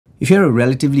If you're a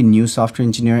relatively new software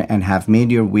engineer and have made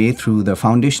your way through the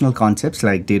foundational concepts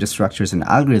like data structures and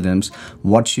algorithms,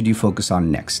 what should you focus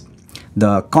on next?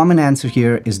 The common answer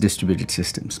here is distributed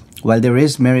systems. While there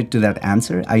is merit to that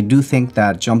answer, I do think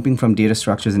that jumping from data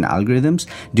structures and algorithms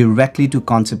directly to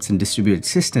concepts in distributed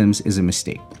systems is a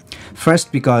mistake.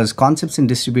 First, because concepts in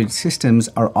distributed systems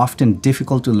are often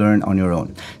difficult to learn on your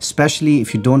own, especially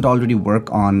if you don't already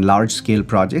work on large-scale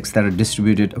projects that are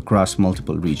distributed across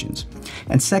multiple regions.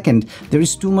 And second, there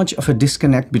is too much of a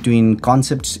disconnect between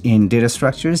concepts in data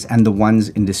structures and the ones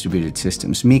in distributed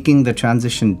systems, making the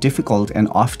transition difficult and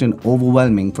often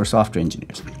overwhelming for software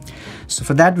engineers. So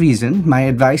for that reason, my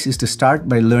advice is to start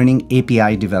by learning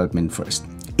API development first.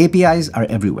 APIs are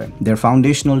everywhere. They're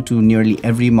foundational to nearly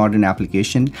every modern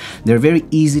application. They're very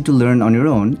easy to learn on your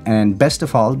own, and best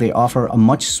of all, they offer a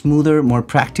much smoother, more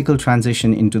practical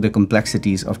transition into the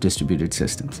complexities of distributed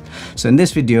systems. So in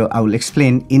this video, I will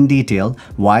explain in detail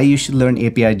why you should learn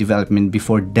API development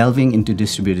before delving into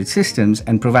distributed systems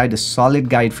and provide a solid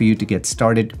guide for you to get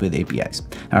started with APIs.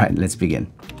 All right, let's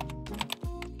begin.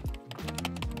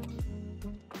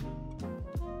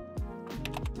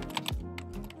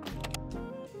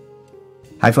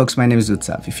 Hi folks, my name is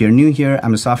Utsav. If you're new here,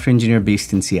 I'm a software engineer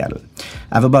based in Seattle.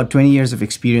 I have about 20 years of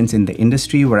experience in the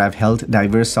industry where I've held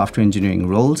diverse software engineering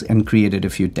roles and created a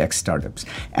few tech startups,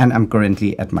 and I'm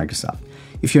currently at Microsoft.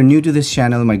 If you're new to this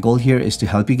channel, my goal here is to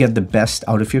help you get the best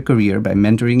out of your career by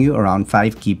mentoring you around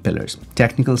 5 key pillars: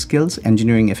 technical skills,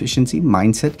 engineering efficiency,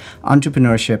 mindset,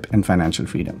 entrepreneurship, and financial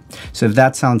freedom. So if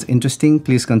that sounds interesting,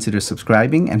 please consider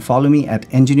subscribing and follow me at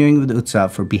Engineering with Utsav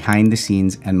for behind the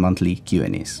scenes and monthly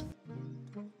Q&As.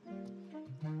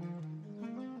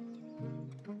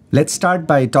 Let's start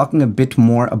by talking a bit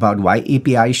more about why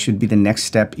APIs should be the next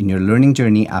step in your learning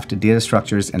journey after data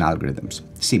structures and algorithms.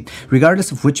 See,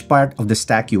 regardless of which part of the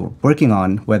stack you're working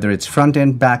on, whether it's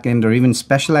front-end, back-end, or even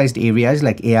specialized areas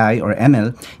like AI or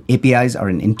ML, APIs are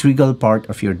an integral part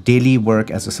of your daily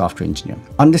work as a software engineer.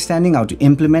 Understanding how to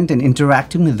implement and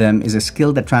interacting with them is a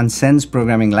skill that transcends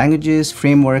programming languages,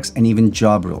 frameworks, and even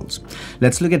job roles.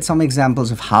 Let's look at some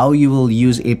examples of how you will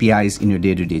use APIs in your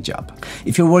day-to-day job.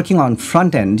 If you're working on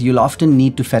front-end, you'll often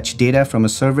need to fetch data from a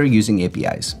server using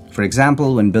APIs. For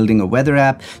example, when building a weather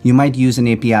app, you might use an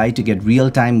API to get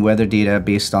real-time weather data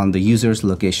based on the user's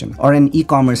location. Or an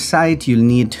e-commerce site, you'll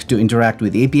need to interact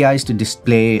with APIs to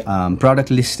display product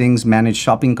listings, manage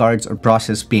shopping carts, or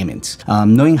process payments.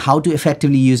 Knowing how to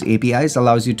effectively use APIs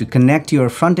allows you to connect your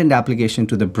front-end application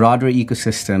to the broader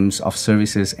ecosystems of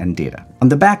services and data. On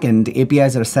the back end,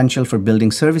 APIs are essential for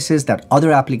building services that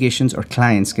other applications or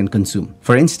clients can consume.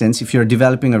 For instance, if you're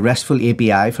developing a RESTful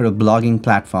API for a blogging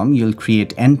platform, you'll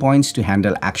create endpoints to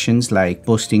handle actions like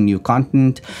posting new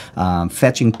content,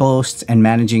 fetching posts, and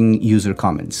managing user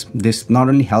comments. This not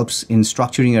only helps in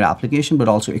structuring your application, but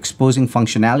also exposing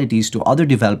functionalities to other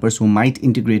developers who might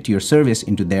integrate your service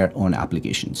into their own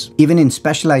applications. Even in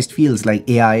specialized fields like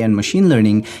AI and machine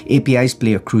learning, APIs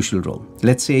play a crucial role.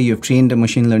 Let's say you've trained a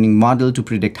machine learning model to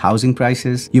predict housing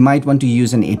prices. You might want to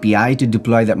use an API to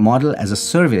deploy that model as a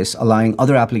service, allowing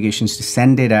other applications to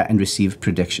send data and receive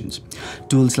predictions.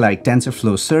 Tools like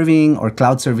TensorFlow Serving or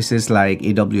cloud services like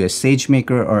AWS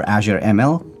SageMaker or Azure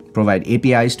ML provide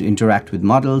APIs to interact with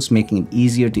models, making it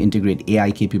easier to integrate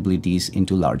AI capabilities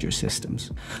into larger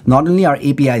systems. Not only are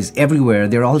APIs everywhere,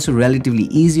 they're also relatively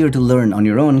easier to learn on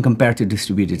your own compared to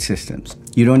distributed systems.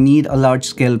 You don't need a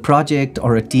large-scale project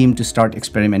or a team to start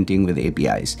experimenting with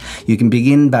APIs. You can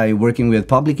begin by working with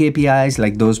public APIs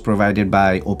like those provided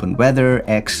by OpenWeather,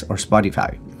 X, or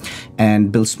Spotify,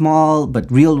 and build small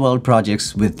but real-world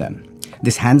projects with them.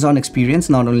 This hands-on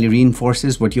experience not only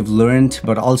reinforces what you've learned,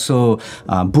 but also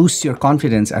boosts your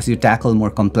confidence as you tackle more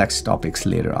complex topics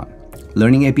later on.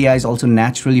 Learning APIs also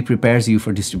naturally prepares you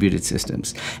for distributed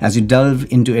systems. As you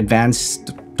delve into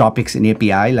advanced topics in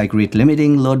API like rate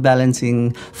limiting, load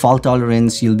balancing, fault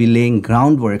tolerance, you'll be laying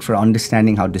groundwork for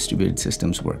understanding how distributed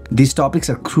systems work. These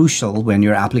topics are crucial when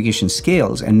your application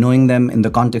scales, and knowing them in the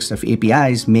context of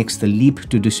APIs makes the leap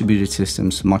to distributed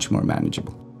systems much more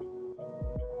manageable.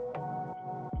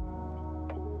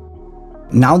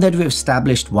 Now that we've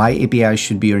established why APIs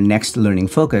should be your next learning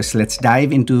focus, let's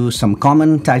dive into some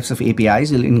common types of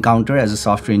APIs you'll encounter as a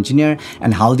software engineer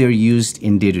and how they're used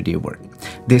in day-to-day work.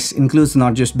 This includes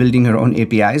not just building your own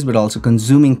APIs, but also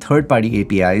consuming third-party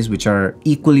APIs, which are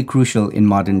equally crucial in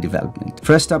modern development.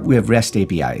 First up, we have REST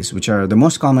APIs, which are the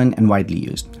most common and widely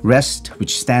used. REST,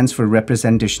 which stands for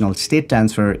Representational State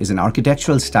Transfer, is an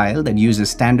architectural style that uses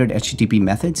standard HTTP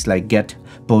methods like GET,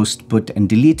 POST, PUT, and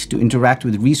DELETE to interact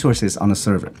with resources on a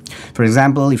server. For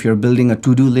example, if you're building a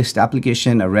to-do list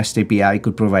application, a REST API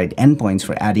could provide endpoints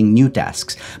for adding new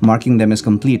tasks, marking them as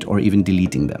complete, or even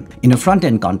deleting them. In a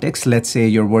front-end context, let's say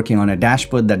you're working on a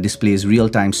dashboard that displays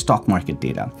real-time stock market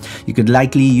data. You could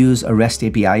likely use a REST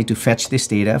API to fetch this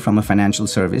data from a financial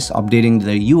service, updating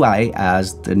the UI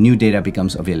as the new data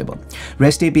becomes available.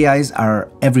 REST APIs are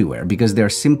everywhere because they're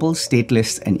simple,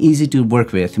 stateless, and easy to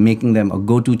work with, making them a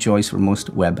go-to choice for most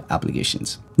web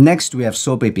applications. Next, we have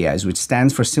SOAP APIs, which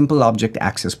stands for Simple Object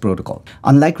Access Protocol.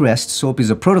 Unlike REST, SOAP is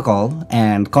a protocol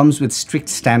and comes with strict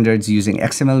standards using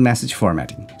XML message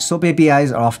formatting. SOAP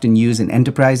APIs are often used in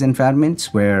enterprise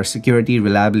environments where security,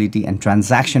 reliability, and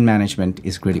transaction management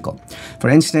is critical. For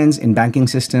instance, in banking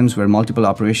systems where multiple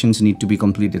operations need to be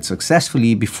completed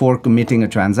successfully before committing a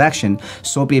transaction,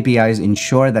 SOAP APIs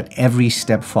ensure that every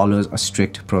step follows a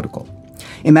strict protocol.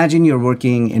 Imagine you're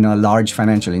working in a large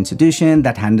financial institution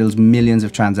that handles millions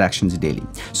of transactions daily.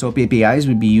 SOAP APIs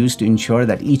would be used to ensure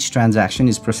that each transaction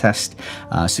is processed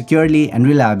securely and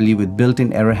reliably with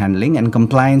built-in error handling and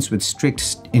compliance with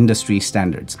strict industry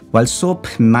standards. While SOAP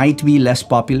might be less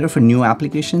popular for new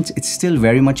applications, it's still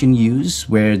very much in use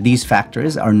where these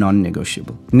factors are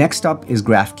non-negotiable. Next up is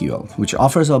GraphQL, which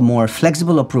offers a more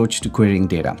flexible approach to querying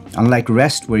data. Unlike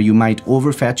REST, where you might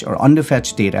overfetch or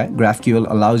underfetch data, GraphQL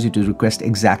allows you to request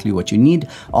exactly what you need,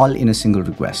 all in a single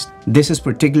request. This is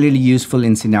particularly useful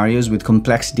in scenarios with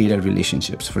complex data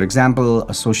relationships. For example,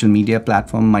 a social media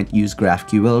platform might use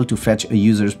GraphQL to fetch a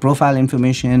user's profile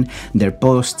information, their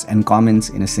posts, and comments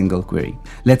in a single query.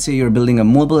 Let's say you're building a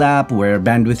mobile app where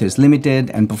bandwidth is limited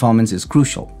and performance is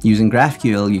crucial. Using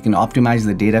GraphQL, you can optimize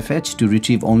the data fetch to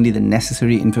retrieve only the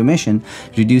necessary information,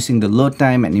 reducing the load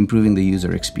time and improving the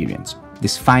user experience.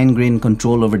 This fine-grained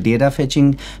control over data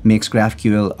fetching makes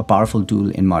GraphQL a powerful tool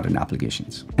in modern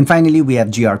applications. And finally, we have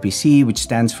gRPC, which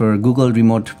stands for Google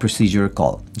Remote Procedure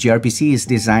Call. gRPC is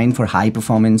designed for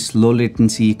high-performance,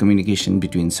 low-latency communication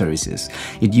between services.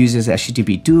 It uses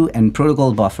HTTP2 and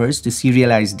protocol buffers to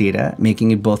serialize data, making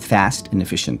it both fast and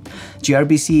efficient.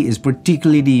 gRPC is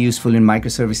particularly useful in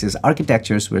microservices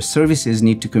architectures where services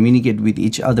need to communicate with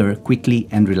each other quickly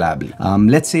and reliably.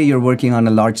 Let's say you're working on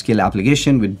a large-scale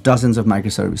application with dozens of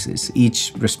microservices,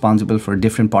 each responsible for a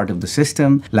different part of the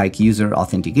system, like user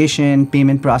authentication,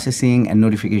 payment processing, and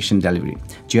notification delivery.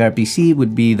 gRPC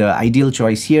would be the ideal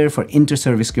choice here for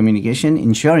inter-service communication,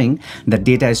 ensuring that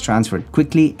data is transferred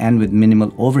quickly and with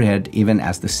minimal overhead even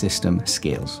as the system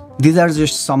scales. These are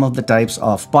just some of the types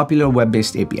of popular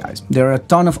web-based APIs. There are a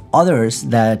ton of others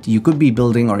that you could be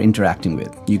building or interacting with.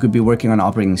 You could be working on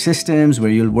operating systems where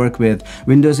you'll work with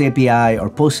Windows API or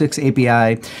POSIX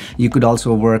API. You could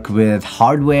also work with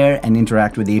hardware and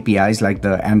interact with APIs like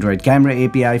the Android Camera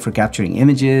API for capturing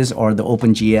images or the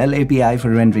OpenGL API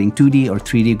for rendering 2D or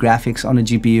 3D graphics on a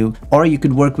GPU. Or you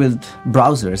could work with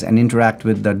browsers and interact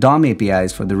with the DOM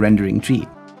APIs for the rendering tree.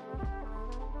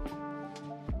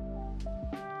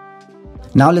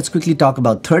 Now let's quickly talk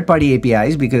about third-party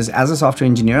APIs, because as a software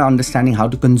engineer, understanding how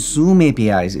to consume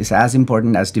APIs is as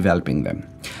important as developing them.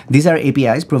 These are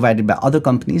APIs provided by other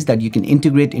companies that you can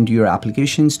integrate into your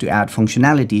applications to add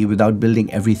functionality without building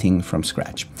everything from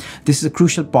scratch. This is a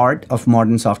crucial part of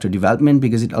modern software development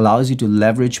because it allows you to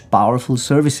leverage powerful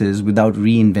services without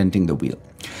reinventing the wheel.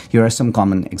 Here are some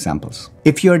common examples.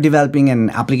 If you're developing an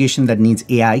application that needs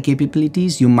AI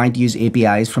capabilities, you might use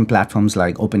APIs from platforms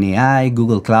like OpenAI,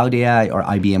 Google Cloud AI, or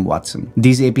IBM Watson.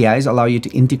 These APIs allow you to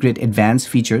integrate advanced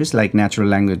features like natural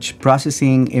language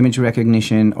processing, image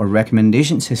recognition, or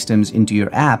recommendation systems into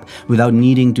your app without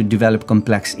needing to develop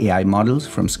complex AI models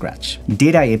from scratch.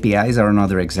 Data APIs are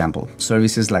another example.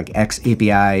 Services like X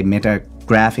API, Meta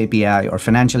Graph API, or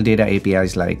financial data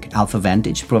APIs like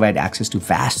AlphaVantage provide access to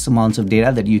vast amounts of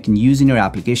data that you can use in your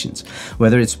applications.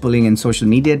 Whether it's pulling in social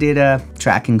media data,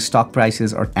 tracking stock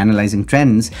prices, or analyzing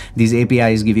trends, these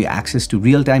APIs give you access to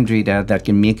real-time data that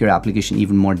can make your application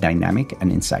even more dynamic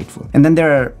and insightful. And then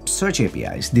there are search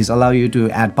APIs. These allow you to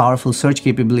add powerful search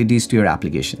capabilities to your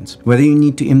applications. Whether you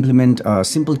need to implement a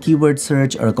simple keyword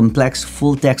search or a complex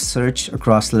full-text search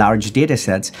across large data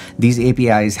sets, these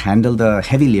APIs handle the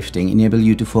heavy lifting, enabling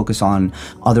you to focus on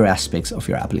other aspects of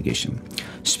your application.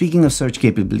 Speaking of search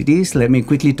capabilities, let me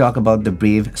quickly talk about the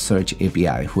Brave Search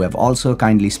API, who have also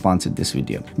kindly sponsored this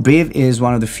video. Brave is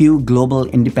one of the few global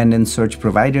independent search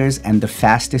providers and the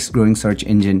fastest growing search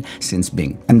engine since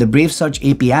Bing. And the Brave Search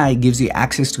API gives you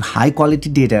access to high quality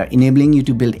data, enabling you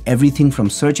to build everything from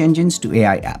search engines to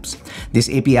AI apps. This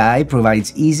API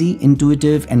provides easy,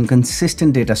 intuitive, and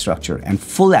consistent data structure and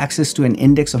full access to an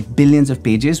index of billions of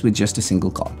pages with just a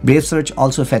single call. Brave Search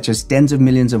also fetches tens of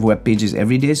millions of web pages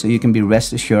every day, so you can be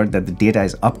rest assured that the data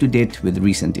is up to date with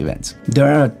recent events. There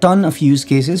are a ton of use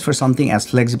cases for something as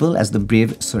flexible as the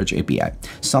Brave Search API.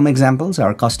 Some examples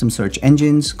are custom search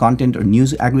engines, content or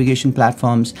news aggregation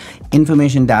platforms,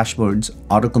 information dashboards,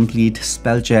 autocomplete,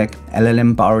 spell check,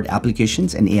 LLM-powered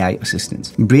applications, and AI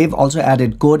assistants. Brave also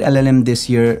added Code LLM this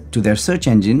year to their search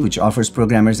engine, which offers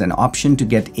programmers an option to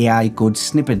get AI code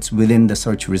snippets within the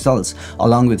search results,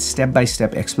 along with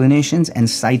step-by-step explanations and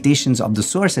citations of the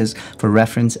sources for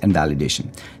reference and validation.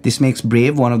 This makes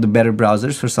Brave one of the better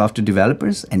browsers for software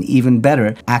developers, and even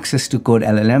better, access to Code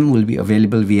LLM will be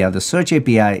available via the Search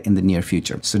API in the near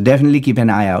future. So definitely keep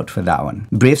an eye out for that one.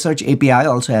 Brave Search API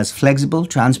also has flexible,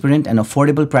 transparent, and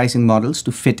affordable pricing models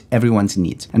to fit everyone's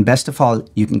needs. And best of all,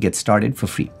 you can get started for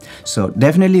free. So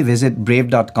definitely visit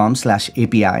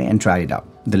brave.com/API and try it out.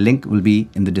 The link will be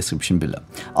in the description below.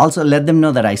 Also, let them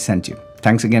know that I sent you.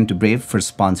 Thanks again to Brave for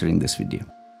sponsoring this video.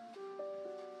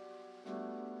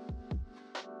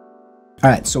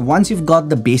 Alright, so once you've got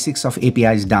the basics of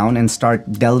APIs down and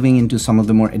start delving into some of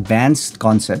the more advanced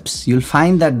concepts, you'll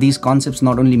find that these concepts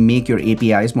not only make your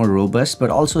APIs more robust,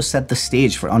 but also set the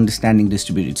stage for understanding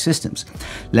distributed systems.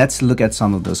 Let's look at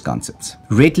some of those concepts.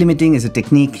 Rate limiting is a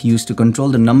technique used to control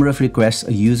the number of requests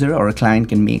a user or a client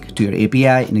can make to your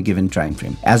API in a given time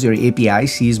frame. As your API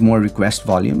sees more request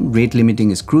volume, rate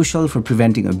limiting is crucial for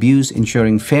preventing abuse,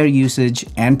 ensuring fair usage,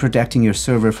 and protecting your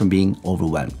server from being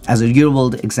overwhelmed. As a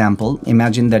real-world example,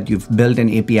 imagine that you've built an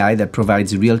API that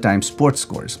provides real-time sports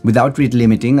scores. Without rate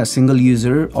limiting, a single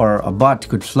user or a bot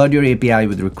could flood your API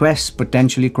with requests,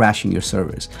 potentially crashing your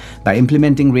servers. By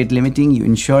implementing rate limiting, you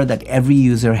ensure that every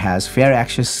user has fair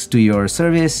access to your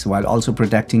service while also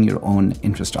protecting your own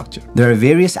infrastructure. There are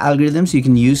various algorithms you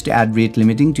can use to add rate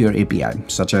limiting to your API,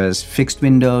 such as fixed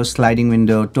window, sliding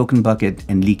window, token bucket,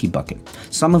 and leaky bucket,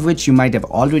 some of which you might have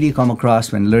already come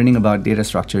across when learning about data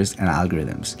structures and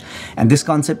algorithms. And this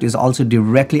concept is also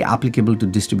directly applicable to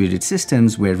distributed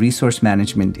systems where resource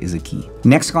management is a key.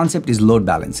 Next concept is load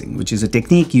balancing, which is a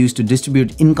technique used to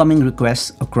distribute incoming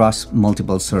requests across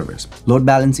multiple servers. Load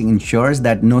balancing ensures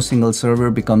that no single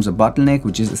server becomes a bottleneck,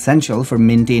 which is essential for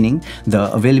maintaining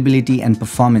the availability and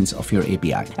performance of your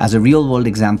API. As a real-world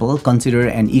example, consider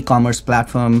an e-commerce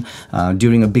platform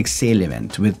during a big sale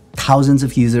event. With thousands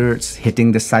of users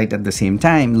hitting the site at the same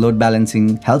time, load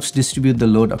balancing helps distribute the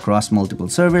load across multiple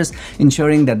servers,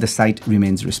 ensuring that the site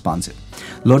remains responsive.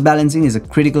 Load balancing is a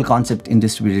critical concept in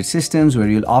distributed systems where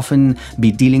you'll often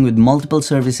be dealing with multiple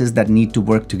services that need to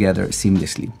work together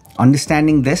seamlessly.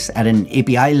 Understanding this at an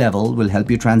API level will help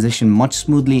you transition much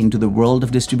smoothly into the world of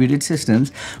distributed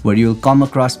systems, where you'll come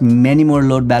across many more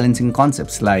load balancing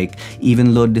concepts like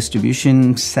even load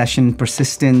distribution, session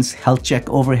persistence, health check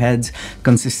overheads,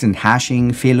 consistent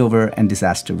hashing, failover, and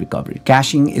disaster recovery.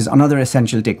 Caching is another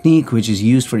essential technique which is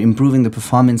used for improving the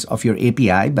performance of your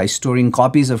API by storing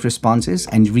copies of responses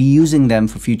and reusing them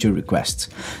for future requests.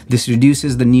 This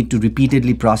reduces the need to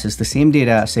repeatedly process the same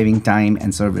data, saving time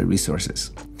and server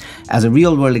resources. As a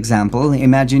real-world example,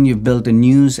 imagine you've built a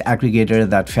news aggregator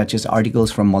that fetches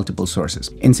articles from multiple sources.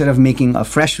 Instead of making a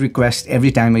fresh request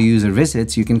every time a user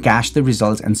visits, you can cache the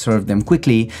results and serve them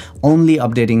quickly, only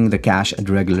updating the cache at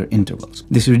regular intervals.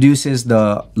 This reduces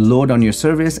the load on your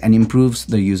service and improves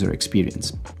the user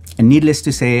experience. And needless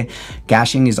to say,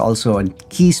 caching is also a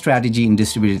key strategy in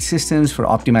distributed systems for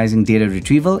optimizing data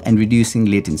retrieval and reducing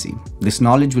latency. This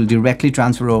knowledge will directly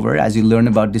transfer over as you learn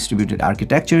about distributed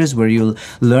architectures, where you'll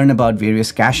learn about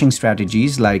various caching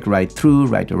strategies like write through,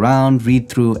 write around, read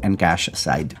through, and cache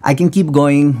aside. I can keep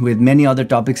going with many other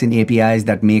topics in APIs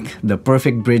that make the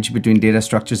perfect bridge between data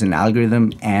structures and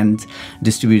algorithm and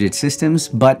distributed systems,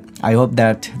 but I hope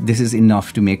that this is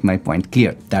enough to make my point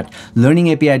clear, that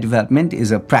learning API development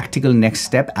is a practical practical next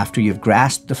step after you've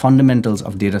grasped the fundamentals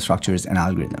of data structures and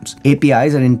algorithms.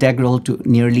 APIs are integral to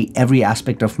nearly every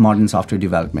aspect of modern software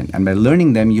development, and by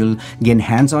learning them, you'll gain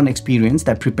hands-on experience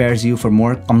that prepares you for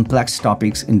more complex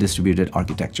topics in distributed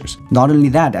architectures. Not only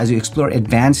that, as you explore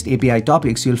advanced API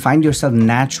topics, you'll find yourself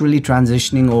naturally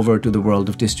transitioning over to the world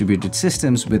of distributed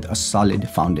systems with a solid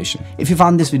foundation. If you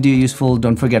found this video useful,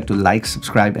 don't forget to like,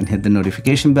 subscribe, and hit the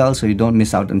notification bell so you don't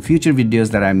miss out on future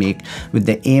videos that I make with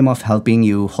the aim of helping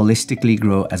you holistically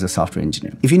grow as a software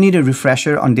engineer. If you need a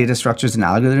refresher on data structures and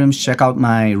algorithms, check out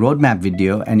my roadmap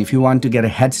video. And if you want to get a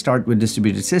head start with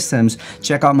distributed systems,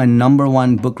 check out my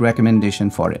 #1 book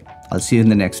recommendation for it. I'll see you in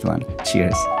the next one.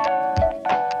 Cheers.